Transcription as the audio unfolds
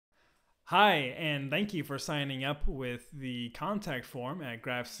Hi, and thank you for signing up with the contact form at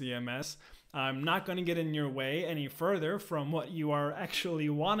GraphCMS. I'm not going to get in your way any further from what you are actually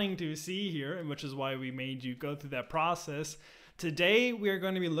wanting to see here, and which is why we made you go through that process. Today, we are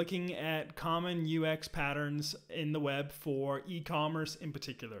going to be looking at common UX patterns in the web for e-commerce in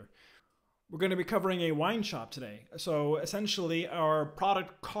particular. We're going to be covering a wine shop today. So essentially our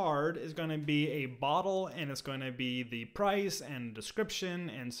product card is going to be a bottle, and it's going to be the price and description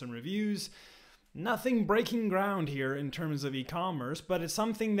and some reviews. Nothing breaking ground here in terms of e-commerce, but it's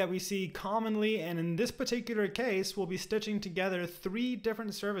something that we see commonly, and in this particular case, we'll be stitching together 3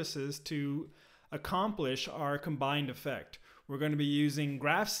 different services to accomplish our combined effect. We're going to be using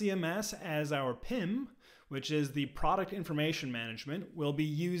GraphCMS as our PIM, which is the product information management. We'll be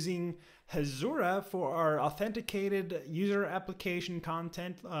using Hasura for our authenticated user application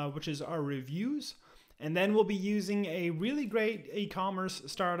content, which is our reviews. And then we'll be using a really great e-commerce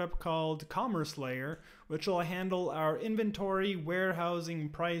startup called Commerce Layer, which will handle our inventory, warehousing,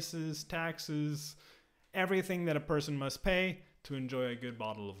 prices, taxes, everything that a person must pay to enjoy a good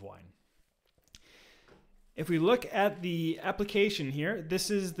bottle of wine. If we look at the application here, this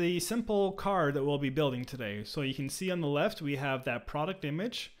is the simple card that we'll be building today. So you can see on the left, we have that product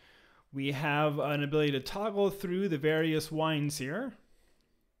image. We have an ability to toggle through the various wines here.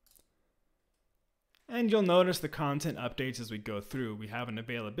 And you'll notice the content updates as we go through. We have an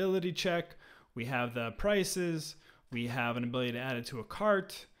availability check, we have the prices, we have an ability to add it to a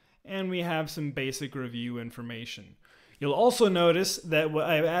cart, and we have some basic review information. You'll also notice that what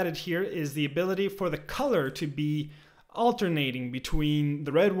I've added here is the ability for the color to be alternating between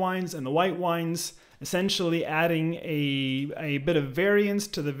the red wines and the white wines, essentially adding a bit of variance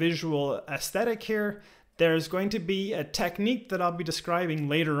to the visual aesthetic here. There's going to be a technique that I'll be describing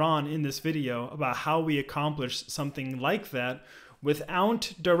later on in this video about how we accomplish something like that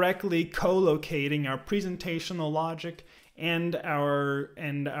without directly co-locating our presentational logic and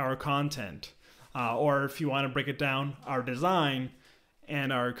our content. Or if you want to break it down, our design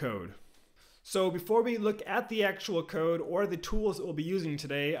and our code. So before we look at the actual code or the tools that we'll be using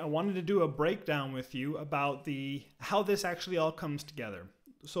today, I wanted to do a breakdown with you about how this actually all comes together.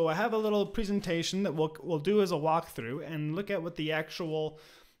 So I have a little presentation that we'll do as a walkthrough and look at what the actual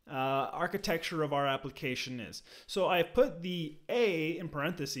architecture of our application is. So I put the A in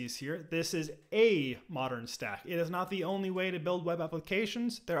parentheses here. This is a modern stack. It is not the only way to build web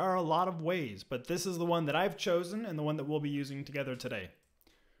applications. There are a lot of ways, but this is the one that I've chosen and the one that we'll be using together today.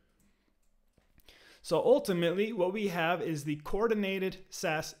 So ultimately, what we have is the coordinated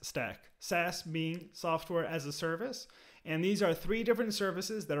Saas stack. Saas being software as a service. And these are 3 different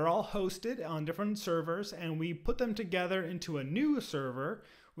services that are all hosted on different servers, and we put them together into a new server,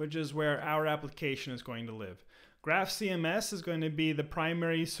 which is where our application is going to live. GraphCMS is going to be the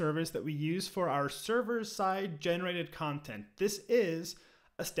primary service that we use for our server-side generated content. This is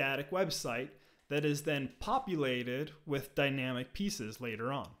a static website that is then populated with dynamic pieces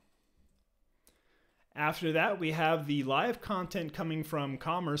later on. After that, we have the live content coming from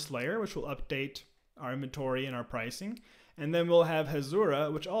Commerce Layer, which will update our inventory and our pricing. And then we'll have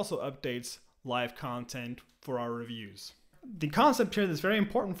Hasura, which also updates live content for our reviews. The concept here that's very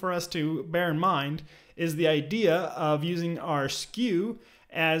important for us to bear in mind is the idea of using our SKU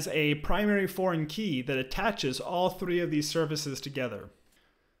as a primary foreign key that attaches all 3 of these services together.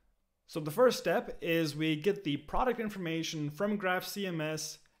 So the first step is we get the product information from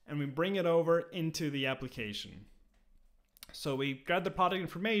GraphCMS and we bring it over into the application. So we grab the product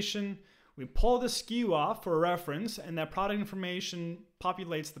information, we pull the SKU off for reference, and that product information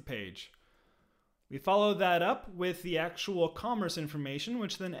populates the page. We follow that up with the actual commerce information,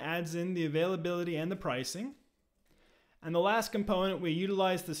 which then adds in the availability and the pricing. And the last component, we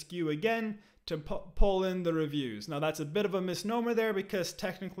utilize the SKU again to pull in the reviews. Now that's a bit of a misnomer there because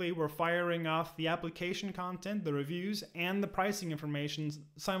technically we're firing off the application content, the reviews, and the pricing information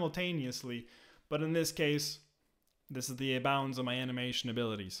simultaneously. But in this case, this is the bounds of my animation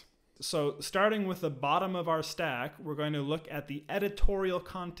abilities. So starting with the bottom of our stack, we're going to look at the editorial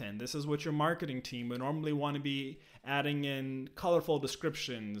content. This is what your marketing team would normally want to be adding in colorful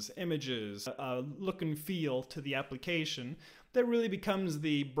descriptions, images, a look and feel to the application that really becomes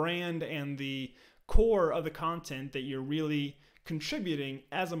the brand and the core of the content that you're really contributing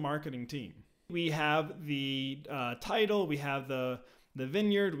as a marketing team. We have the title, we have the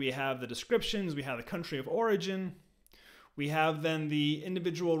vineyard, we have the descriptions, we have the country of origin. We have then the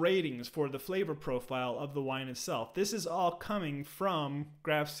individual ratings for the flavor profile of the wine itself. This is all coming from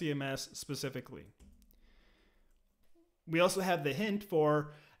GraphCMS specifically. We also have the hint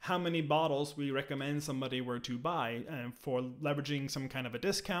for how many bottles we recommend somebody were to buy for leveraging some kind of a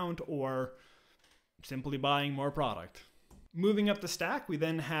discount or simply buying more product. Moving up the stack, we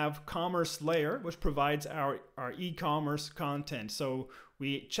then have Commerce Layer, which provides our e-commerce content. So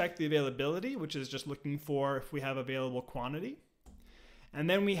we check the availability, which is just looking for if we have available quantity. And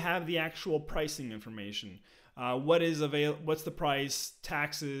then we have the actual pricing information. What's the price,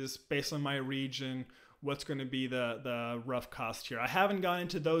 taxes, based on my region, what's going to be the rough cost here. I haven't gone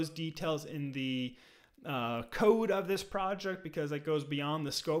into those details in the code of this project because it goes beyond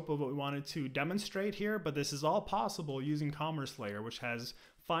the scope of what we wanted to demonstrate here, but this is all possible using Commerce Layer, which has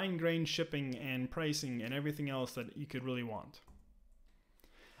fine-grained shipping and pricing and everything else that you could really want.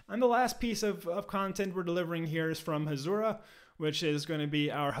 And the last piece of content we're delivering here is from Hasura, which is going to be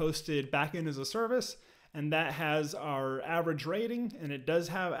our hosted backend as a service. And that has our average rating, and it does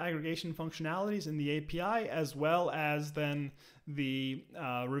have aggregation functionalities in the API, as well as then the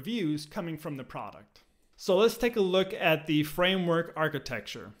reviews coming from the product. So let's take a look at the framework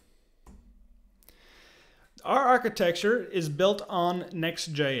architecture. Our architecture is built on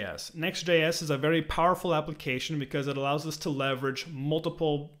Next.JS. Next.JS is a very powerful application because it allows us to leverage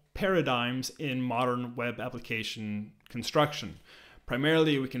multiple paradigms in modern web application construction.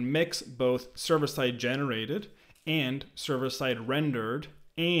 Primarily, we can mix both server-side generated and server-side rendered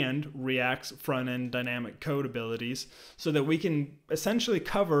and React's front-end dynamic code abilities so that we can essentially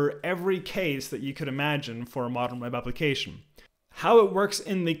cover every case that you could imagine for a modern web application. How it works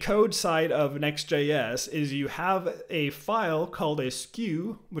in the code side of Next.js is you have a file called a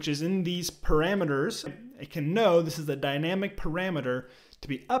SKU, which is in these parameters. It can know this is a dynamic parameter to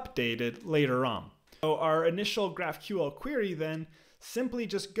be updated later on. So our initial GraphQL query then simply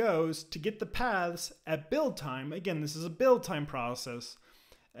just goes to get the paths at build time. Again, this is a build time process.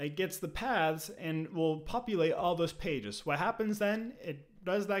 It gets the paths and will populate all those pages. What happens then, it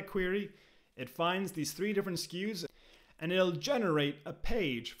does that query, it finds these 3 different SKUs, and it'll generate a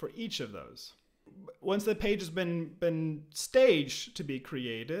page for each of those. Once the page has been staged to be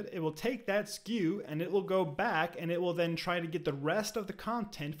created, it will take that SKU and it will go back and it will then try to get the rest of the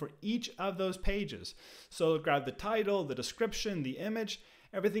content for each of those pages. So it'll grab the title, the description, the image,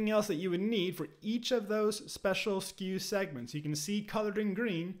 everything else that you would need for each of those special SKU segments. You can see colored in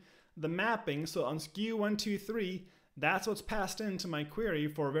green the mapping. So on SKU 1, 2, 3, that's what's passed into my query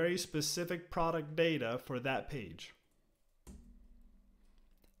for very specific product data for that page.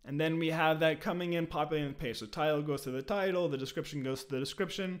 And then we have that coming in, populating the page. So title goes to the title, the description goes to the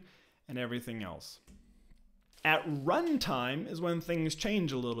description, and everything else. At runtime is when things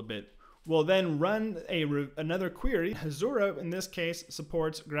change a little bit. We'll then run another query. Hasura, in this case,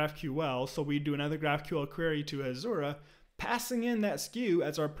 supports GraphQL, so we do another GraphQL query to Hasura, passing in that SKU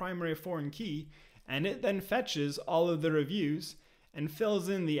as our primary foreign key, and it then fetches all of the reviews and fills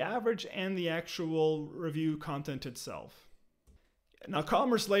in the average and the actual review content itself. Now,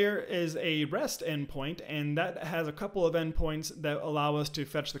 Commerce Layer is a REST endpoint, and that has a couple of endpoints that allow us to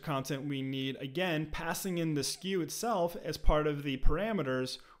fetch the content we need. Again, passing in the SKU itself as part of the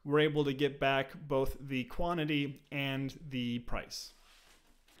parameters, we're able to get back both the quantity and the price.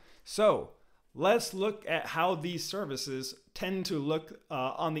 So let's look at how these services tend to look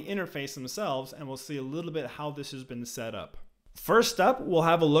on the interface themselves, and we'll see a little bit how this has been set up. First up, we'll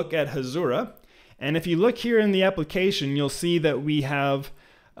have a look at Hasura. And if you look here in the application, you'll see that we have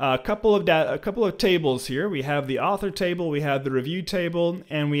a couple of tables here. We have the author table, we have the review table,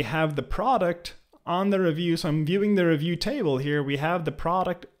 and we have the product on the review. So I'm viewing the review table here. We have the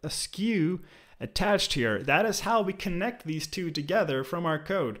product SKU attached here. That is how we connect these two together from our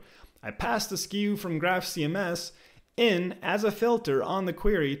code. I pass the SKU from GraphCMS in as a filter on the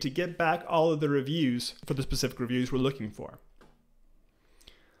query to get back all of the reviews for the specific reviews we're looking for.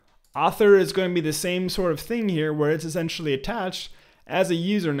 Author is going to be the same sort of thing here, where it's essentially attached as a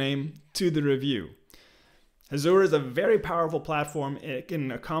username to the review. Hasura is a very powerful platform. It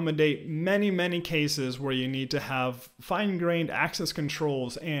can accommodate many cases where you need to have fine-grained access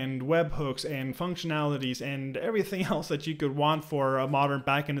controls and webhooks and functionalities and everything else that you could want for a modern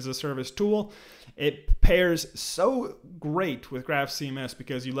backend as a service tool. It pairs so great with GraphCMS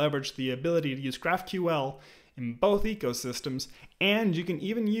because you leverage the ability to use GraphQL in both ecosystems, and you can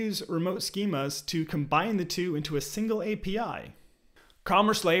even use remote schemas to combine the two into a single API.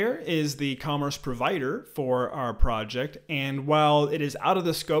 Commerce Layer is the commerce provider for our project, and while it is out of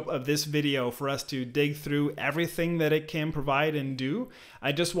the scope of this video for us to dig through everything that it can provide and do,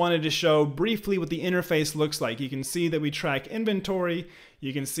 I just wanted to show briefly what the interface looks like. You can see that we track inventory,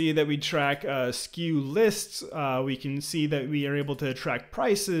 you can see that we track SKU lists, we can see that we are able to track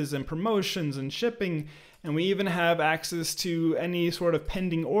prices and promotions and shipping And we even have access to any sort of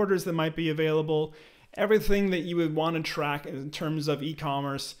pending orders that might be available. Everything that you would want to track in terms of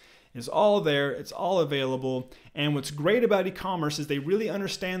e-commerce is all there. It's all available. And what's great about e-commerce is they really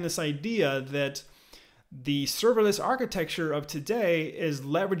understand this idea that the serverless architecture of today is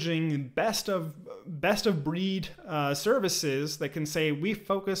leveraging best of breed services that can say we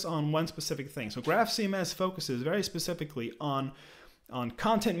focus on one specific thing. So GraphCMS focuses very specifically on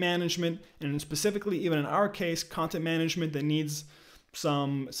content management, and specifically, even in our case, content management that needs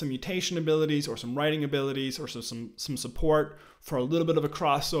some mutation abilities or some writing abilities or some support for a little bit of a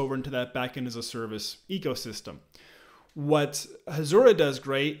crossover into that backend as a service ecosystem. What Hasura does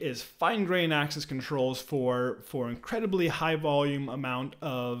great is fine-grained access controls for incredibly high volume amount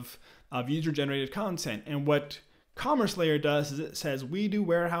of user-generated content. And what Commerce Layer does is it says we do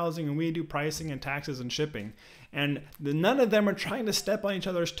warehousing and we do pricing and taxes and shipping. And none of them are trying to step on each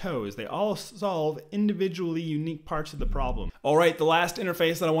other's toes. They all solve individually unique parts of the problem. All right, the last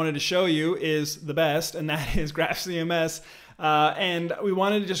interface that I wanted to show you is the best, and that is GraphCMS. And we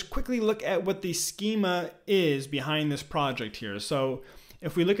wanted to just quickly look at what the schema is behind this project here. So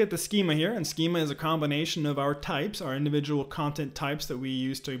if we look at the schema here, and schema is a combination of our types, our individual content types that we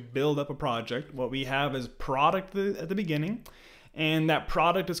use to build up a project. What we have is product at the beginning, and that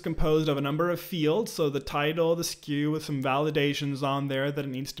product is composed of a number of fields. So the title, the SKU with some validations on there that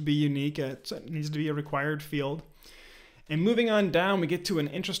it needs to be unique, it needs to be a required field. And moving on down, we get to an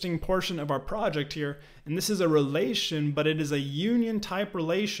interesting portion of our project here, and this is a relation, but it is a union type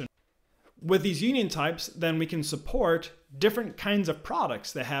relation. With these union types, then we can support different kinds of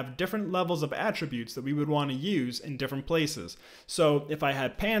products that have different levels of attributes that we would want to use in different places. So if I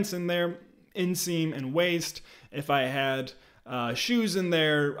had pants in there, inseam and waist, if I had shoes in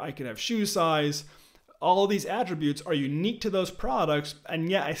there, I could have shoe size. All of these attributes are unique to those products, and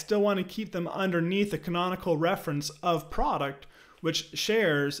yet I still want to keep them underneath the canonical reference of product, which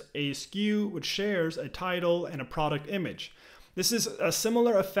shares a SKU, which shares a title and a product image. This is a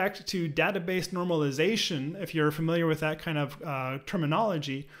similar effect to database normalization, if you're familiar with that kind of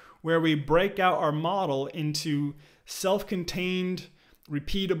terminology, where we break out our model into self-contained,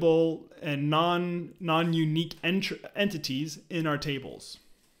 repeatable, and non-unique entities in our tables.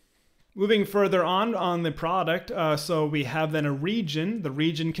 Moving further on the product, so we have then a region. The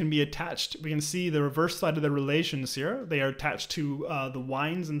region can be attached. We can see the reverse side of the relations here. They are attached to the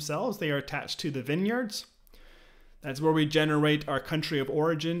wines themselves. They are attached to the vineyards. That's where we generate our country of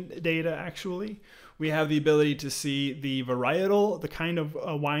origin data, actually. We have the ability to see the varietal, the kind of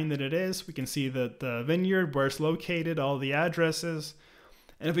wine that it is. We can see the vineyard, where it's located, all the addresses.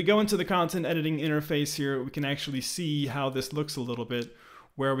 And if we go into the content editing interface here, we can actually see how this looks a little bit,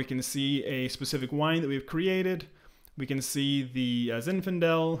 where we can see a specific wine that we've created. We can see the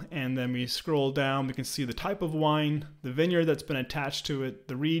Zinfandel, and then we scroll down, we can see the type of wine, the vineyard that's been attached to it,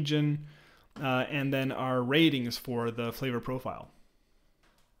 the region, and then our ratings for the flavor profile.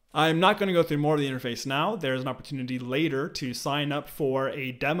 I'm not going to go through more of the interface now. There's an opportunity later to sign up for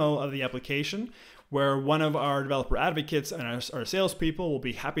a demo of the application, where one of our developer advocates and our salespeople will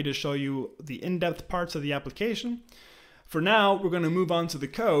be happy to show you the in-depth parts of the application. For now, we're going to move on to the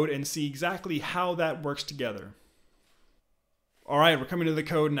code and see exactly how that works together. All right, we're coming to the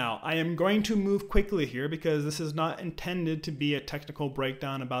code now. I am going to move quickly here because this is not intended to be a technical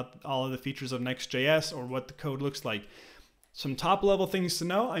breakdown about all of the features of Next.js or what the code looks like. Some top level things to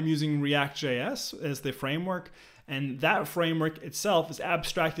know: I'm using React.js as the framework, and that framework itself is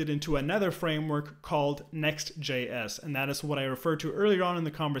abstracted into another framework called Next.js, and that is what I referred to earlier on in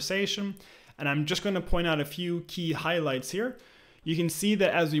the conversation. And I'm just going to point out a few key highlights here. You can see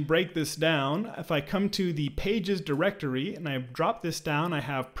that as we break this down, if I come to the pages directory and I drop this down, I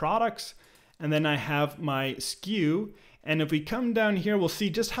have products, and then I have my SKU. And if we come down here, we'll see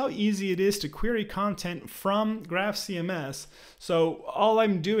just how easy it is to query content from GraphCMS. So all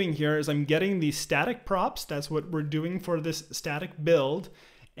I'm doing here is I'm getting the static props. That's what we're doing for this static build.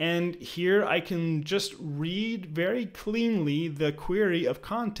 And here I can just read very cleanly the query of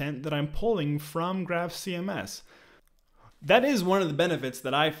content that I'm pulling from GraphCMS. That is one of the benefits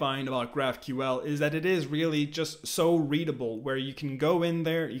that I find about GraphQL, is that it is really just so readable, where you can go in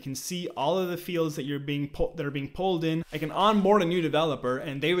there, you can see all of the fields that are being pulled in. I can onboard a new developer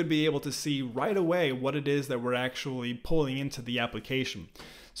and they would be able to see right away what it is that we're actually pulling into the application.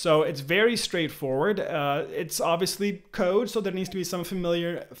 So it's very straightforward. It's obviously code, so there needs to be some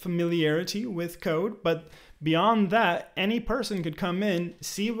familiarity with code, but beyond that, any person could come in,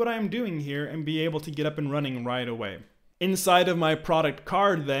 see what I'm doing here, and be able to get up and running right away. Inside of my product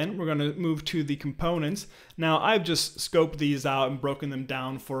card then, we're going to move to the components. Now I've just scoped these out and broken them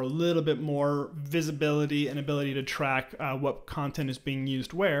down for a little bit more visibility and ability to track what content is being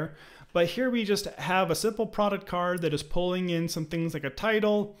used where. But here we just have a simple product card that is pulling in some things like a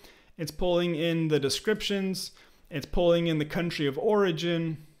title, it's pulling in the descriptions, it's pulling in the country of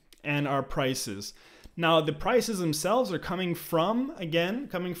origin, and our prices. Now the prices themselves are coming from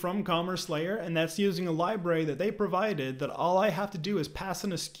Commerce Layer, and that's using a library that they provided that all I have to do is pass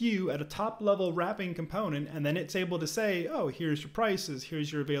in a SKU at a top level wrapping component, and then it's able to say, oh, here's your prices,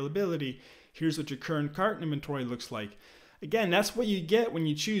 here's your availability, here's what your current cart inventory looks like. Again, that's what you get when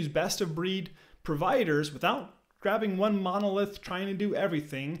you choose best of breed providers without grabbing one monolith trying to do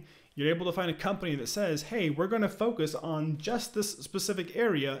everything. You're able to find a company that says, hey, we're going to focus on just this specific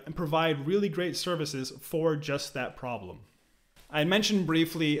area and provide really great services for just that problem. I mentioned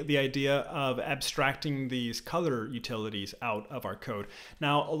briefly the idea of abstracting these color utilities out of our code.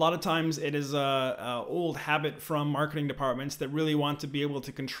 Now, a lot of times it is an old habit from marketing departments that really want to be able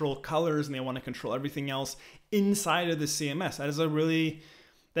to control colors and they want to control everything else inside of the CMS.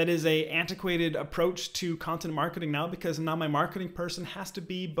 That is an antiquated approach to content marketing now, because now my marketing person has to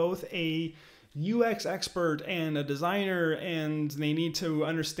be both a UX expert and a designer, and they need to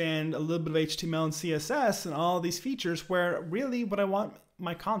understand a little bit of HTML and CSS and all these features, where really what I want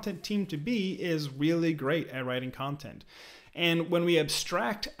my content team to be is really great at writing content. And when we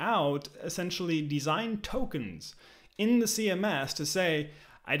abstract out essentially design tokens in the CMS to say,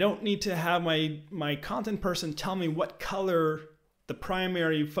 I don't need to have my content person tell me what color the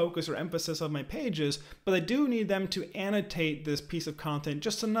primary focus or emphasis of my pages, but I do need them to annotate this piece of content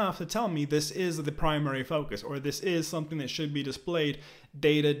just enough to tell me this is the primary focus, or this is something that should be displayed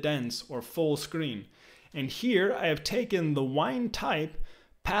data dense or full screen. And here I have taken the wine type,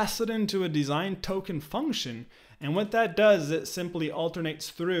 passed it into a design token function, and what that does is it simply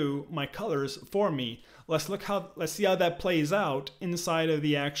alternates through my colors for me. Let's see how that plays out inside of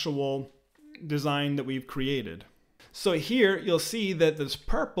the actual design that we've created. So here you'll see that this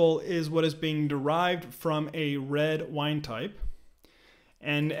purple is what is being derived from a red wine type.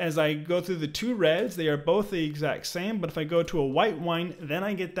 And as I go through the two reds, they are both the exact same, but if I go to a white wine, then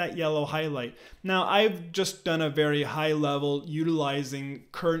I get that yellow highlight. Now I've just done a very high level utilizing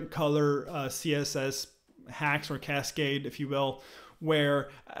current color CSS hacks, or cascade, if you will, where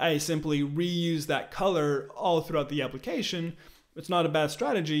I simply reuse that color all throughout the application. It's not a bad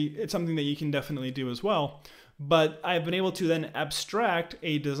strategy. It's something that you can definitely do as well. But I've been able to then abstract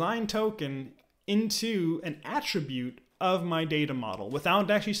a design token into an attribute of my data model without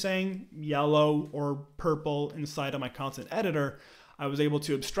actually saying yellow or purple inside of my content editor. I was able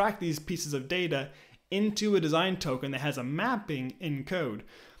to abstract these pieces of data into a design token that has a mapping in code,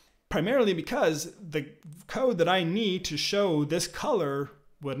 primarily because the code that I need to show this color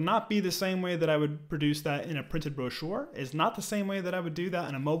would not be the same way that I would produce that in a printed brochure, is not the same way that I would do that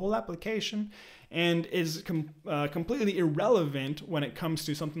in a mobile application, and is completely irrelevant when it comes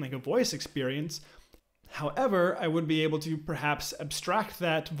to something like a voice experience. However, I would be able to perhaps abstract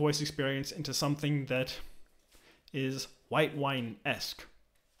that voice experience into something that is white wine-esque.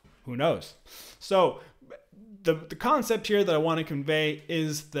 Who knows? So the concept here that I want to convey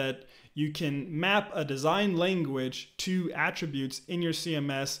is that you can map a design language to attributes in your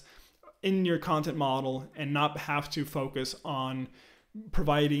CMS, in your content model, and not have to focus on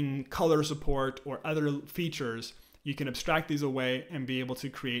providing color support or other features. You can abstract these away and be able to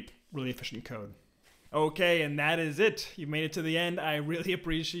create really efficient code. Okay, and that is it. You made it to the end. I really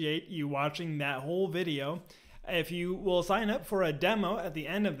appreciate you watching that whole video. If you will sign up for a demo at the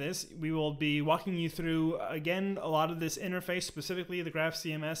end of this, we will be walking you through, again, a lot of this interface, specifically the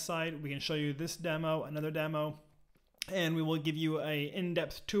GraphCMS side. We can show you this demo, another demo, and we will give you an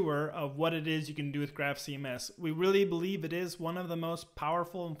in-depth tour of what it is you can do with GraphCMS. We really believe it is one of the most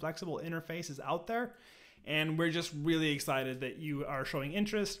powerful and flexible interfaces out there, and we're just really excited that you are showing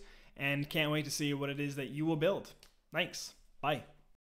interest and can't wait to see what it is that you will build. Thanks. Bye.